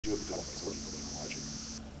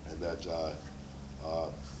that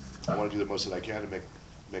I want to do the most that I can to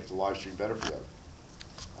make the live stream better for them.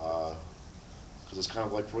 Because it's kind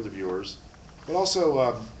of like for the viewers. But also,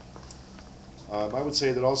 I would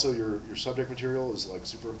say that also your subject material is like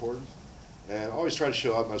super important. And always try to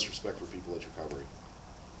show utmost respect for people that you're covering.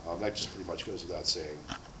 That just pretty much goes without saying.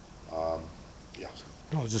 Yeah.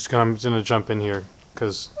 I'm just going to jump in here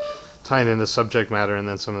because tying in the subject matter and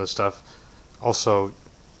then some of the stuff. Also,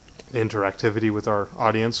 interactivity with our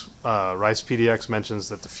audience. Rice PDX mentions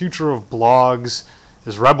that the future of blogs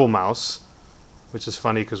is Rebel Mouse, which is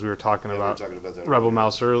funny because we were talking about that Rebel earlier.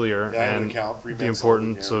 Mouse earlier, Yeah, and account, the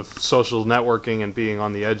importance of social networking and being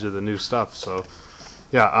on the edge of the new stuff. So,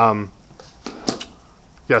 yeah,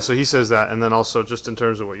 yeah. So he says that, and then also just in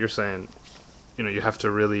terms of what you're saying, you have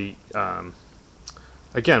to really,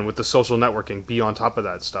 again, with the social networking, be on top of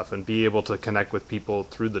that stuff and be able to connect with people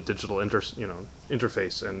through the digital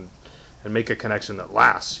interface and make a connection that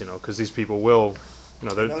lasts. Because these people will.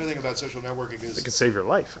 Another thing about social networking is it can save your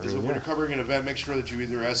life. When you're covering an event, make sure that you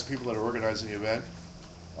either ask the people that are organizing the event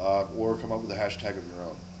or come up with a hashtag of your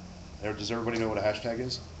own. Does everybody know what a hashtag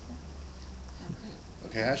is?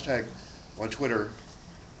 Okay, hashtag on Twitter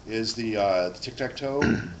is the tic-tac-toe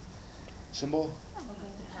symbol.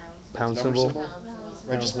 Pound symbol.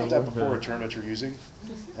 Right, just put that before a term that you're using.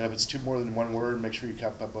 And if it's more than one word, make sure you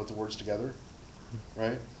cap both the words together.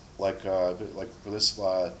 Right? Like for this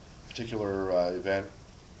particular event,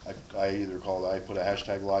 I either I put a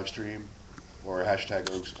hashtag live stream or a hashtag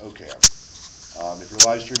OCAM. If you're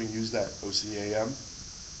live streaming, use that OCAM.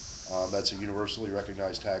 That's a universally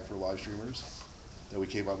recognized tag for live streamers that we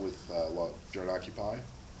came up with during Occupy.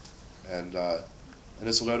 And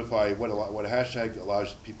this will notify what a hashtag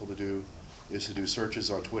allows people to do is to do searches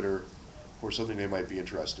on Twitter for something they might be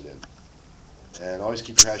interested in. And always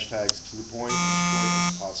keep your hashtags to the point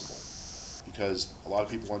as possible, because a lot of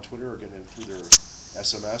people on Twitter are getting it through their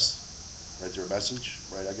SMS, right, their message,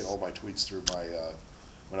 right? I get all my tweets through my,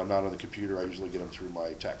 when I'm not on the computer, I usually get them through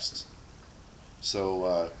my texts.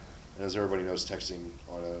 So, and as everybody knows, texting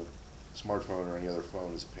on a smartphone or any other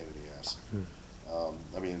phone is a pain in the ass.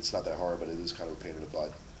 I mean, it's not that hard, but it is kind of a pain in the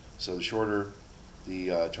butt. So the shorter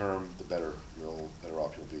the term, the better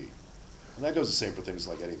off you'll be. And that goes the same for things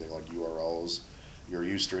like anything, like URLs, your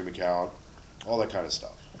Ustream account, all that kind of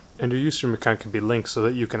stuff. And your Ustream account can be linked so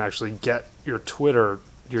that you can actually get your Twitter,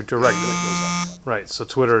 your direct. Right, so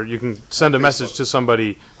Twitter, you can send a message to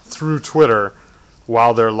somebody through Twitter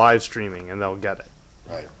while they're live streaming, and they'll get it.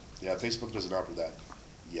 Right. Yeah, Facebook doesn't offer that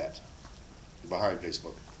yet. You're behind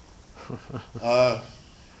Facebook. Well,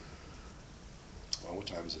 what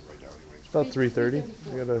time is it right now anyway? It's about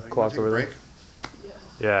 3:30. We got a clock over there.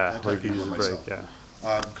 Yeah, we could use a break, yeah.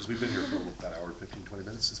 Because we've been here for about an hour, 15, 20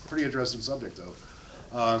 minutes. It's a pretty interesting subject, though.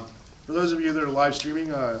 For those of you that are live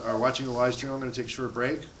streaming, are watching the live stream, I'm going to take a short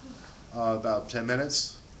break, about 10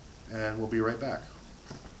 minutes, and we'll be right back.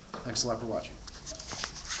 Thanks a lot for watching.